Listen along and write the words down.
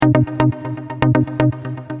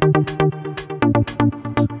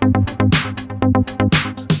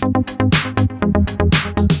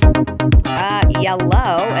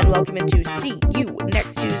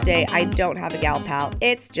I don't have a gal pal.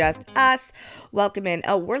 It's just us. Welcome in.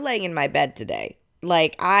 Oh, we're laying in my bed today.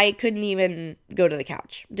 Like, I couldn't even go to the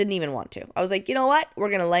couch. Didn't even want to. I was like, you know what? We're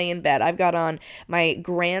going to lay in bed. I've got on my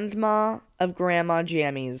grandma of grandma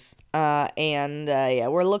jammies. Yeah,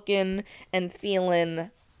 we're looking and feeling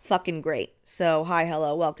fucking great. So, hi,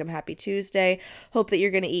 hello, welcome, happy Tuesday. Hope that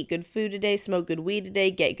you're going to eat good food today, smoke good weed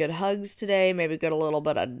today, get good hugs today, maybe get a little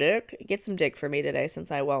bit of dick. Get some dick for me today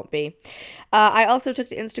since I won't be. I also took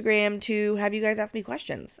to Instagram to have you guys ask me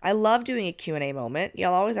questions. I love doing a Q&A moment.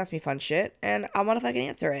 Y'all always ask me fun shit, and I want to fucking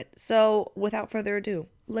answer it. So, without further ado,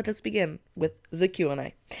 let us begin with the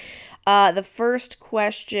Q&A. The first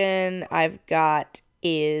question I've got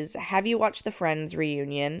is, have you watched the Friends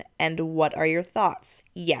reunion, and what are your thoughts?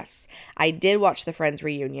 Yes, I did watch the Friends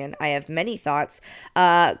reunion. I have many thoughts.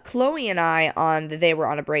 Chloe and I on the They Were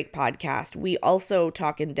on a Break podcast, we also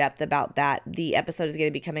talk in depth about that. The episode is going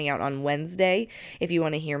to be coming out on Wednesday. If you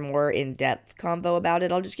want to hear more in-depth convo about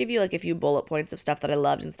it, I'll just give you like a few bullet points of stuff that I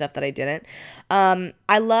loved and stuff that I didn't.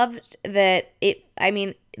 I loved that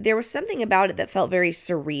there was something about it that felt very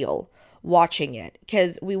surreal watching it,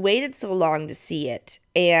 because we waited so long to see it,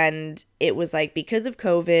 and it was like, because of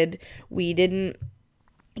COVID, we didn't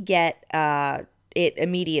get it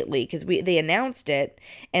immediately, because they announced it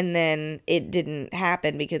and then it didn't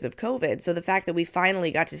happen because of COVID. So the fact that we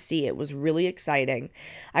finally got to see it was really exciting.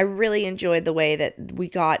 I really enjoyed the way that we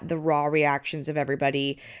got the raw reactions of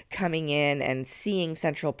everybody coming in and seeing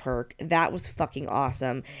Central Perk. That was fucking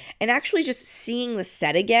awesome. And actually just seeing the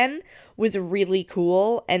set again was really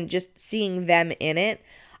cool, and just seeing them in it.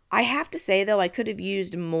 I have to say, though, I could have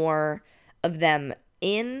used more of them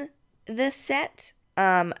in the set.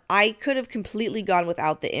 I could have completely gone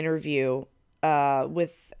without the interview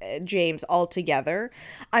with James altogether.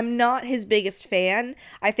 I'm not his biggest fan.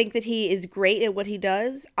 I think that he is great at what he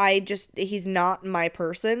does. He's not my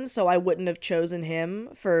person, so I wouldn't have chosen him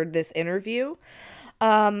for this interview.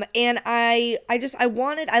 And I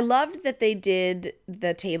loved that they did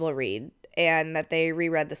the table read and that they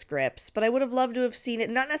reread the scripts, but I would have loved to have seen it,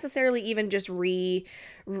 not necessarily even just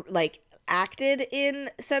acted in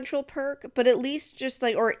Central Perk, but at least just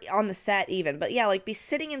like, or on the set even, but yeah, like be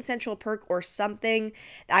sitting in Central Perk or something.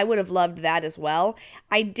 I would have loved that as well.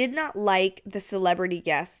 I did not like the celebrity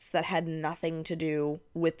guests that had nothing to do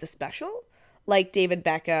with the special, like David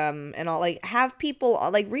Beckham and all. Like, have people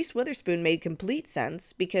like Reese Witherspoon made complete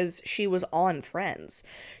sense because she was on Friends.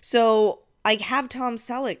 So like, have Tom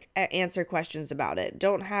Selleck answer questions about it.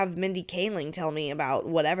 Don't have Mindy Kaling tell me about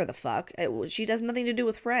whatever the fuck. She does nothing to do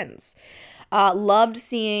with Friends. Loved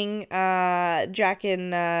seeing Jack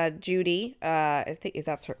and Judy. I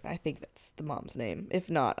think that's the mom's name. If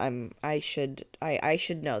not, I should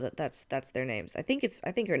know that that's their names. I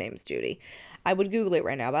think her name's Judy. I would Google it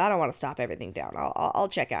right now, but I don't want to stop everything down. I'll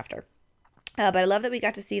check after. But I love that we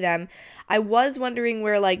got to see them. I was wondering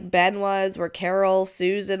where like Ben was, where Carol,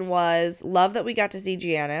 Susan was. Love that we got to see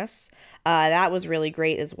Janice. That was really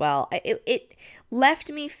great as well. It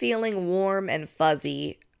left me feeling warm and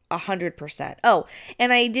fuzzy 100%. Oh,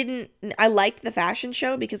 and I liked the fashion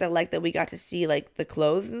show because I liked that we got to see like the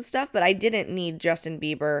clothes and stuff, but I didn't need Justin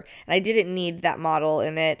Bieber and I didn't need that model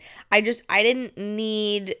in it. I didn't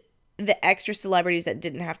need the extra celebrities that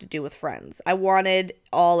didn't have to do with Friends. I wanted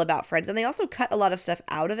all about Friends, and they also cut a lot of stuff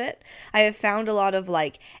out of it. I have found a lot of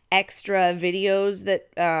like extra videos that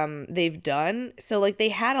they've done, so like they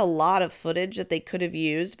had a lot of footage that they could have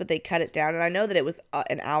used, but they cut it down. And I know that it was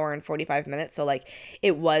an hour and 45 minutes, so like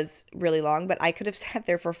it was really long, but I could have sat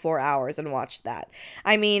there for 4 hours and watched that.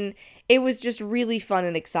 I mean, it was just really fun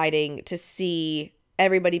and exciting to see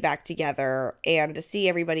everybody back together and to see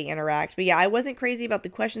everybody interact. But yeah, I wasn't crazy about the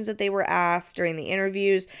questions that they were asked during the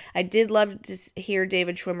interviews. I did love to hear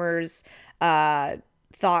David Schwimmer's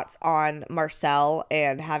thoughts on Marcel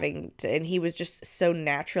and and he was just so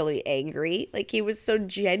naturally angry. Like, he was so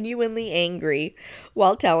genuinely angry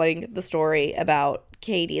while telling the story about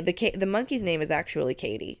Katie. The monkey's name is actually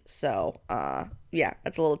Katie. So, yeah,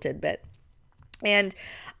 that's a little tidbit. And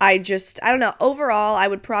I don't know. Overall, I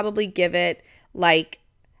would probably give it like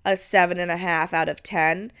a 7.5 out of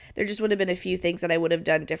 10. There just would have been a few things that I would have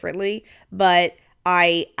done differently, but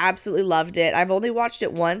I absolutely loved it. I've only watched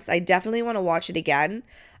it once. I definitely want to watch it again.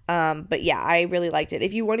 But yeah, I really liked it.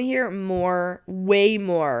 If you want to hear way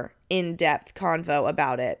more in-depth convo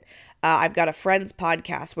about it, I've got a Friends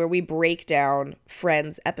podcast where we break down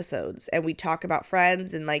Friends episodes and we talk about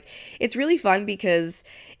Friends, and like it's really fun because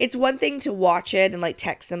it's one thing to watch it and like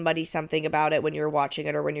text somebody something about it when you're watching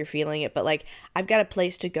it or when you're feeling it, but like I've got a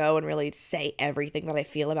place to go and really say everything that I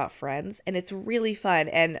feel about Friends, and it's really fun.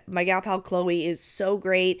 And my gal pal Chloe is so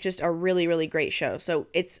great, just a really, really great show. So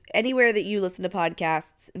it's anywhere that you listen to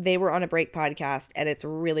podcasts, they were on a break podcast, and it's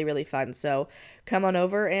really, really fun. So come on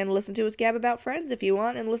over and listen to us gab about Friends if you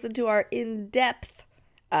want, and listen to our in-depth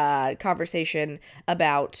conversation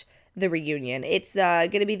about the reunion. It's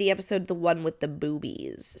going to be the episode, the one with the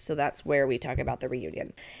boobies. So that's where we talk about the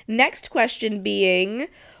reunion. Next question being,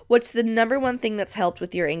 what's the number one thing that's helped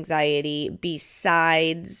with your anxiety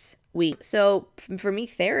besides weed? So for me,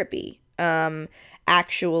 therapy.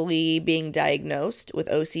 Actually being diagnosed with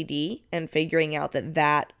OCD and figuring out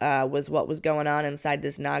that was what was going on inside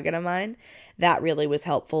this noggin of mine. That really was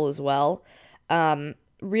helpful as well.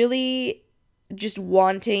 Really just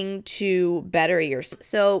wanting to better yourself.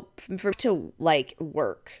 So to like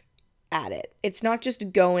work at it. It's not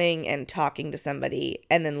just going and talking to somebody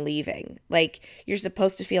and then leaving. Like, you're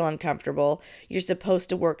supposed to feel uncomfortable. You're supposed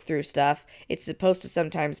to work through stuff. It's supposed to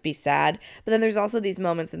sometimes be sad. But then there's also these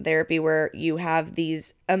moments in therapy where you have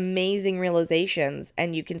these amazing realizations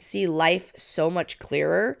and you can see life so much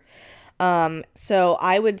clearer. So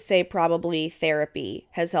I would say probably therapy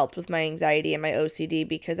has helped with my anxiety and my OCD,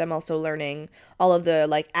 because I'm also learning all of the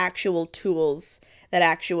like actual tools that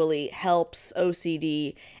actually helps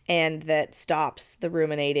OCD and that stops the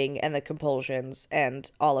ruminating and the compulsions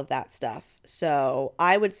and all of that stuff. So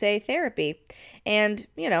I would say therapy. And,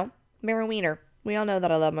 Marowiener. We all know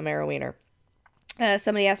that I love my Marowiener.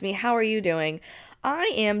 Somebody asked me, how are you doing?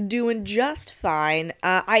 I am doing just fine.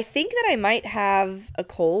 I think that I might have a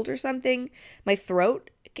cold or something. My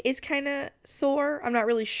throat is kind of sore. I'm not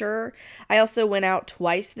really sure. I also went out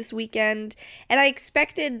twice this weekend, and I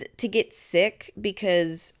expected to get sick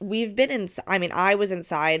because we've been I was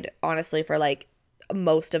inside, honestly, for like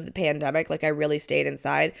most of the pandemic. Like, I really stayed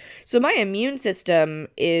inside. So my immune system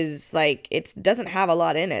is like, it doesn't have a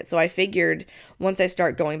lot in it. So I figured once I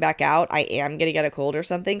start going back out, I am going to get a cold or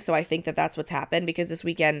something. So I think that that's what's happened, because this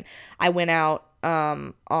weekend I went out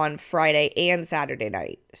on Friday and Saturday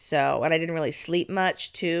night. So, and I didn't really sleep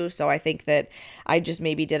much too. So I think that I just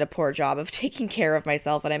maybe did a poor job of taking care of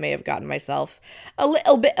myself, and I may have gotten myself a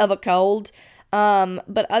little bit of a cold.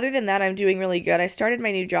 But other than that, I'm doing really good. I started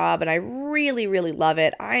my new job and I really, really love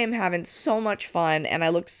it. I am having so much fun and I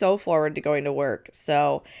look so forward to going to work.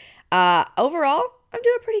 So, overall, I'm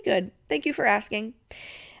doing pretty good. Thank you for asking.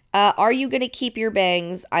 Are you going to keep your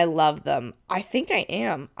bangs? I love them. I think I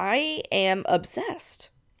am. I am obsessed.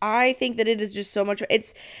 I think that it is just so much.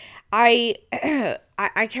 I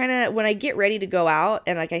I kind of, when I get ready to go out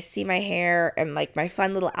and like I see my hair and like my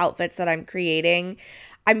fun little outfits that I'm creating,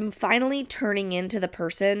 I'm finally turning into the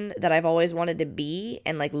person that I've always wanted to be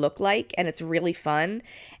and like look like, and it's really fun.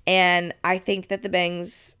 And I think that the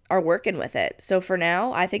bangs are working with it. So for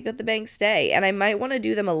now, I think that the bangs stay, and I might want to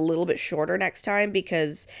do them a little bit shorter next time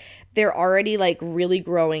because they're already like really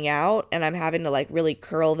growing out, and I'm having to like really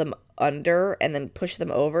curl them under and then push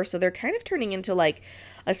them over. So they're kind of turning into like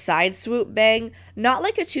a side swoop bang, not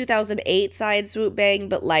like a 2008 side swoop bang,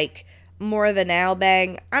 but like more of a now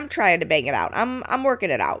bang. I'm trying to bang it out. I'm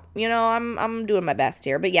working it out. I'm doing my best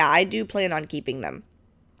here. But yeah, I do plan on keeping them.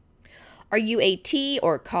 Are you a tea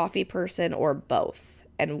or coffee person, or both?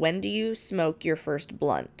 And when do you smoke your first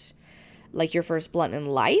blunt? Like your first blunt in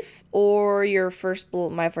life, or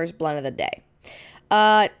my first blunt of the day?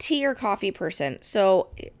 Tea or coffee person.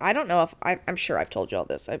 So I don't know if I'm sure I've told y'all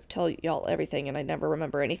this. I've told y'all everything and I never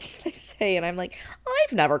remember anything I say. And I'm like,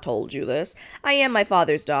 I've never told you this. I am my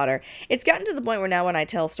father's daughter. It's gotten to the point where now when I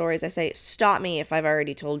tell stories, I say, stop me if I've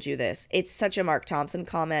already told you this. It's such a Mark Thompson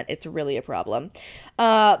comment. It's really a problem.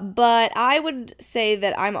 But I would say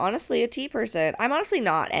that I'm honestly a tea person. I'm honestly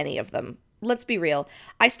not any of them. Let's be real.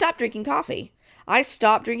 I stopped drinking coffee. I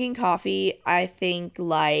think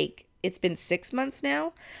like it's been 6 months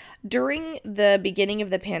now. During the beginning of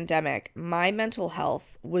the pandemic, my mental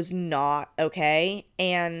health was not okay,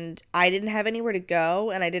 and I didn't have anywhere to go,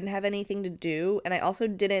 and I didn't have anything to do, and I also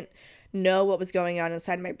didn't know what was going on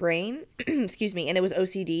inside my brain, excuse me, and it was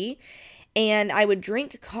OCD, and I would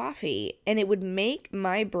drink coffee, and it would make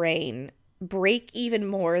my brain break even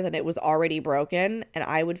more than it was already broken, and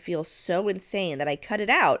I would feel so insane that I cut it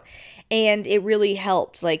out. And it really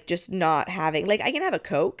helped, like, just not having, like, I can have a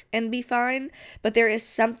Coke and be fine, but there is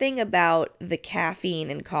something about the caffeine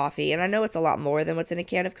in coffee, and I know it's a lot more than what's in a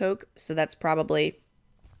can of Coke, so that's probably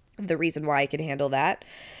the reason why I can handle that.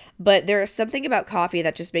 but there is something about coffee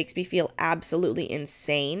that just makes me feel absolutely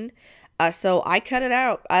insane. So I cut it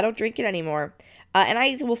out. I don't drink it anymore. And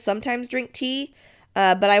I will sometimes drink tea,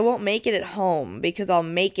 but I won't make it at home because I'll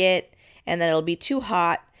make it and then it'll be too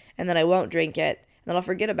hot and then I won't drink it and then I'll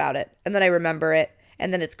forget about it and then I remember it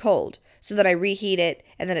and then it's cold. So then I reheat it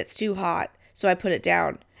and then it's too hot. So I put it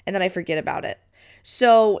down and then I forget about it.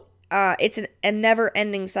 So it's a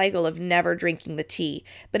never-ending cycle of never drinking the tea.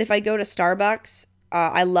 But if I go to Starbucks,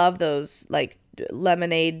 I love those like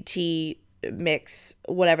lemonade tea mix,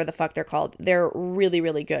 whatever the fuck they're called. They're really,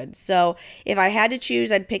 really good. So if I had to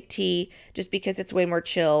choose, I'd pick tea just because it's way more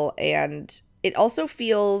chill and it also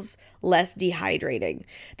feels less dehydrating.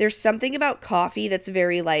 There's something about coffee that's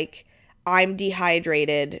very like, I'm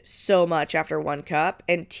dehydrated so much after one cup,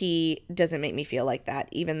 and tea doesn't make me feel like that,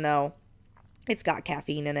 even though it's got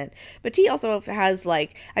caffeine in it. But tea also has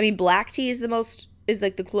like, I mean, black tea is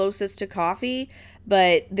like the closest to coffee,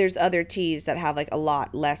 but there's other teas that have like a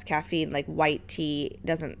lot less caffeine. Like white tea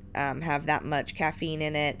doesn't have that much caffeine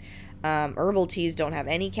in it. Herbal teas don't have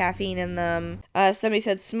any caffeine in them. Somebody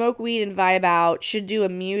said smoke weed and vibe out. Should do a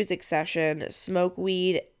music session. Smoke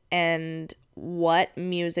weed and what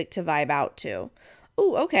music to vibe out to.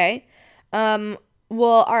 Ooh, okay.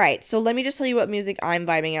 Well, all right. So let me just tell you what music I'm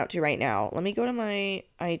vibing out to right now. Let me go to my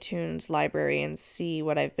iTunes library and see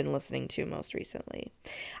what I've been listening to most recently.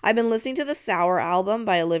 I've been listening to the Sour album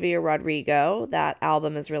by Olivia Rodrigo. That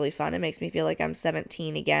album is really fun. It makes me feel like I'm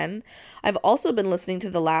 17 again. I've also been listening to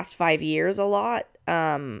The Last 5 Years a lot.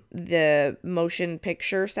 The motion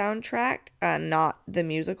picture soundtrack, not the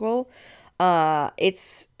musical.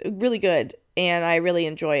 It's really good and I really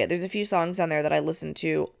enjoy it. There's a few songs on there that I listen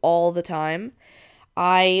to all the time.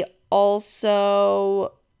 I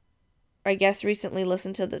also, I guess, recently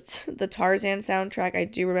listened to the Tarzan soundtrack. I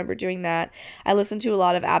do remember doing that. I listened to a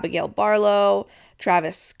lot of Abigail Barlow,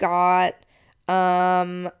 Travis Scott.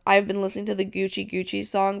 I've been listening to the Gucci Gucci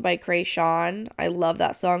song by Kreayshawn. I love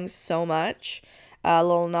that song so much.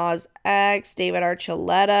 Lil Nas X, David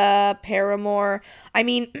Archuleta, Paramore. I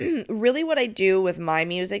mean, really what I do with my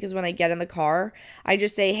music is when I get in the car, I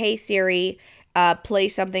just say, hey Siri, play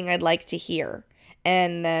something I'd like to hear.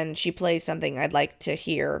 And then she plays something I'd like to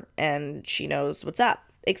hear, and she knows what's up.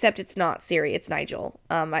 Except it's not Siri, it's Nigel.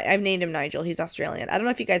 I've named him Nigel. He's Australian. I don't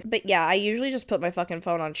know if you guys... But yeah, I usually just put my fucking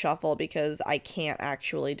phone on shuffle because I can't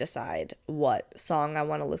actually decide what song I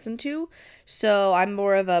want to listen to. So I'm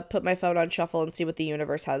more of a put my phone on shuffle and see what the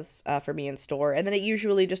universe has for me in store. And then it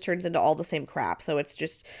usually just turns into all the same crap. So it's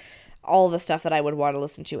just all the stuff that I would want to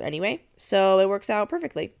listen to anyway. So it works out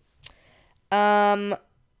perfectly.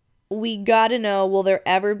 We gotta know, will there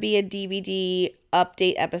ever be a DVD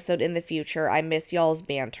update episode in the future? I miss y'all's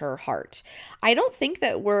banter, heart. I don't think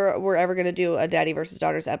that we're ever gonna do a Daddy versus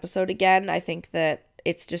Daughters episode again. I think that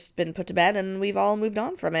it's just been put to bed and we've all moved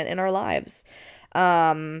on from it in our lives.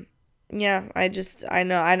 Yeah, I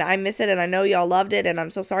know, I miss it and I know y'all loved it and I'm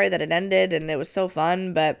so sorry that it ended and it was so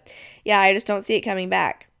fun, but yeah, I just don't see it coming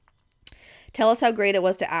back. Tell us how great it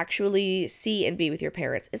was to actually see and be with your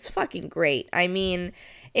parents. It's fucking great. I mean,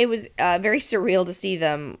 it was very surreal to see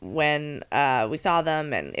them when we saw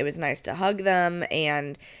them, and it was nice to hug them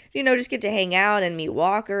and, you know, just get to hang out and meet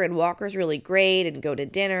Walker, and Walker's really great, and go to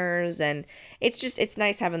dinners, and it's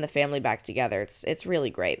nice having the family back together. It's really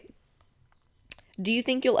great. Do you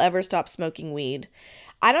think you'll ever stop smoking weed?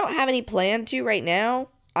 I don't have any plan to right now.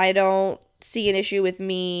 I don't see an issue with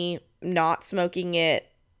me not smoking it.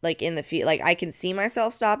 Like in the field, like I can see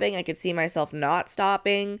myself stopping. I could see myself not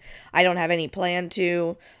stopping. I don't have any plan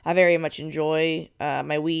to. I very much enjoy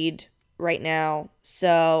my weed right now,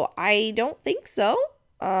 so I don't think so.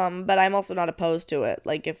 But I'm also not opposed to it.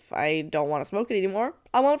 Like if I don't want to smoke it anymore,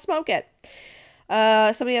 I won't smoke it.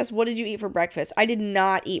 Somebody asked, what did you eat for breakfast? I did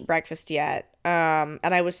not eat breakfast yet. And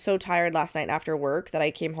I was so tired last night after work that I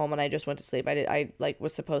came home and I just went to sleep. I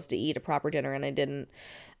was supposed to eat a proper dinner and I didn't.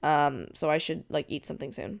 So I should like eat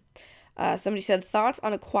something soon. Somebody said, thoughts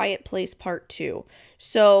on A Quiet Place Part 2.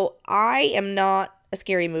 So I am not a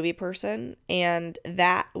scary movie person and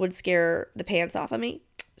that would scare the pants off of me.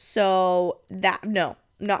 So no,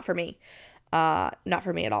 not for me. Not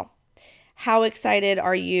for me at all. How excited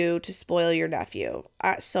are you to spoil your nephew?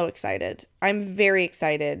 So excited. I'm very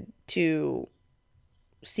excited to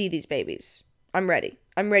see these babies. I'm ready.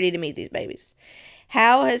 I'm ready to meet these babies.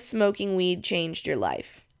 How has smoking weed changed your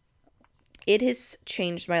life? It has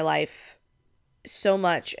changed my life so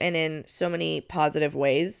much and in so many positive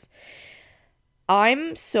ways.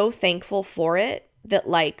 I'm so thankful for it that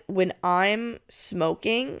like when I'm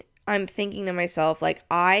smoking, I'm thinking to myself like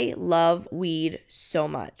I love weed so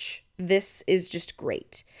much. This is just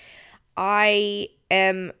great. I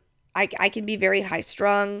am I can be very high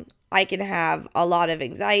strung. I can have a lot of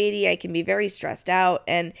anxiety. I can be very stressed out.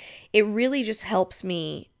 And it really just helps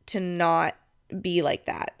me to not be like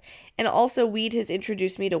that. And also, weed has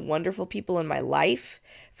introduced me to wonderful people in my life,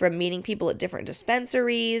 from meeting people at different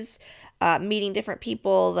dispensaries, meeting different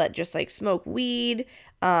people that just like smoke weed.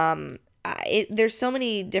 There's so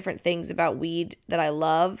many different things about weed that I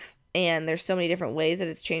love, and there's so many different ways that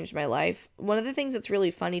it's changed my life. One of the things that's really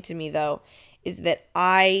funny to me, though, is that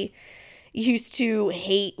I used to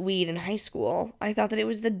hate weed in high school. I thought that it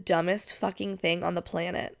was the dumbest fucking thing on the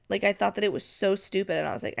planet. Like, I thought that it was so stupid, and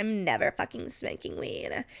I was like, I'm never fucking smoking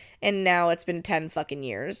weed. And now it's been 10 fucking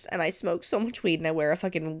years, and I smoke so much weed, and I wear a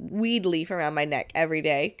fucking weed leaf around my neck every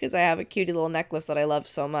day because I have a cutie little necklace that I love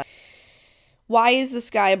so much. Why is the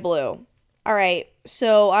sky blue? All right,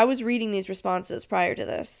 so I was reading these responses prior to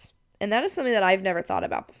this, and that is something that I've never thought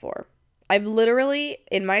about before. I've literally,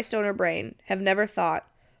 in my stoner brain, have never thought,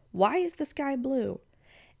 why is the sky blue?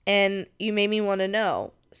 And you made me want to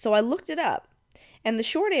know. So I looked it up. And the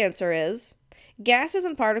short answer is, gases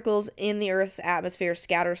and particles in the Earth's atmosphere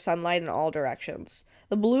scatter sunlight in all directions.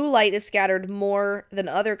 The blue light is scattered more than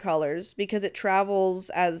other colors because it travels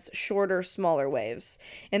as shorter, smaller waves.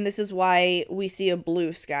 And this is why we see a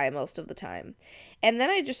blue sky most of the time. And then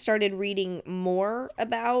I just started reading more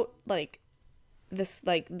about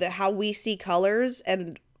how we see colors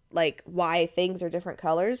and like why things are different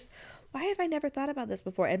colors. Why have I never thought about this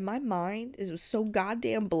before? And my mind was so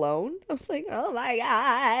goddamn blown. I was like, oh my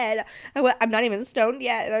God. I'm not even stoned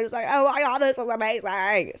yet. And I was like, oh my God, this is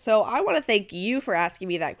amazing. So I want to thank you for asking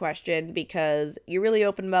me that question, because you really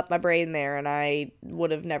opened up my brain there, and I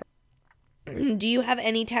would have never. Do you have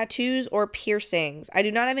any tattoos or piercings? I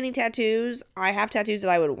do not have any tattoos. I have tattoos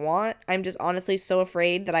that I would want. I'm just honestly so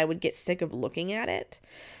afraid that I would get sick of looking at it.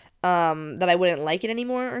 That I wouldn't like it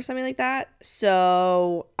anymore or something like that.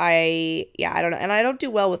 So I don't know. And I don't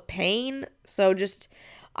do well with pain. So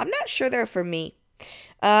I'm not sure they're for me.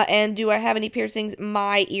 And do I have any piercings?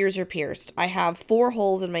 My ears are pierced. I have 4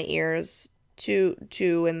 holes in my ears, two,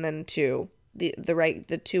 and then 2.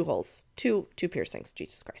 The 2 holes, two piercings.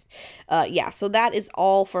 Jesus Christ. So that is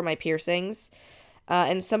all for my piercings.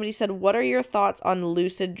 And somebody said, what are your thoughts on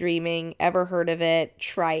lucid dreaming? Ever heard of it?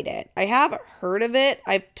 Tried it? I have heard of it.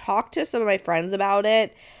 I've talked to some of my friends about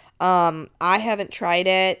it. I haven't tried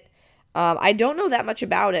it. I don't know that much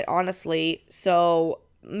about it, honestly. So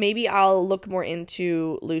maybe I'll look more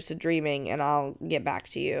into lucid dreaming and I'll get back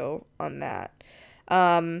to you on that.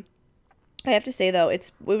 I have to say, though,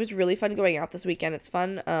 it was really fun going out this weekend. It's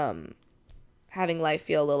fun having life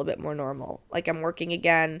feel a little bit more normal. Like, I'm working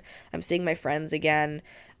again. I'm seeing my friends again.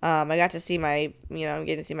 I got to see I'm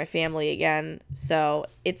getting to see my family again. So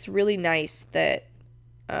it's really nice that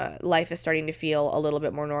life is starting to feel a little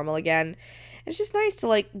bit more normal again. It's just nice to,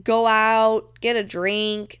 like, go out, get a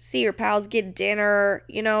drink, see your pals, get dinner,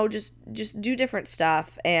 just do different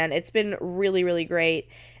stuff. And it's been really, really great.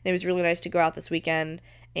 And it was really nice to go out this weekend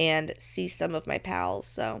and see some of my pals.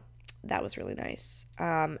 So that was really nice.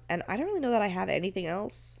 And I don't really know that I have anything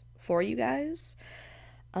else for you guys.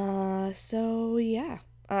 So yeah,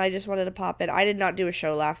 I just wanted to pop in. I did not do a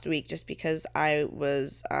show last week just because I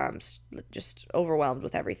was just overwhelmed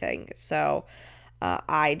with everything. So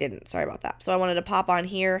I didn't. Sorry about that. So I wanted to pop on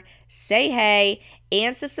here, say hey,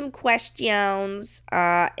 answer some questions,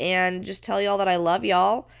 and just tell y'all that I love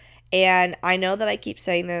y'all. And I know that I keep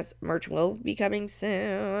saying this, merch will be coming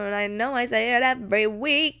soon. I know I say it every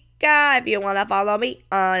week. If you want to follow me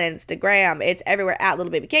on Instagram, it's everywhere at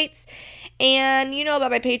Little Baby Kates. And you know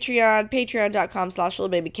about my Patreon,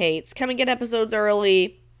 patreon.com/littlebabykates. Come and get episodes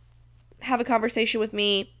early. Have a conversation with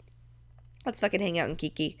me. Let's fucking hang out and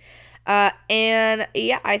kiki. And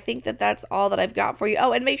yeah, I think that that's all that I've got for you.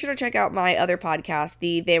 Oh, and make sure to check out my other podcast,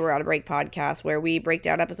 the They Were on a Break podcast, where we break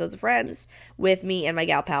down episodes of Friends with me and my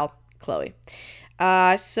gal pal, Chloe.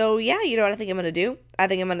 So yeah, you know what I think I'm gonna do? I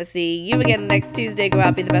think I'm gonna see you again next Tuesday. Go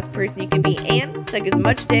out, be the best person you can be, and suck as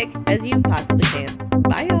much dick as you possibly can.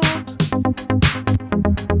 Bye, y'all.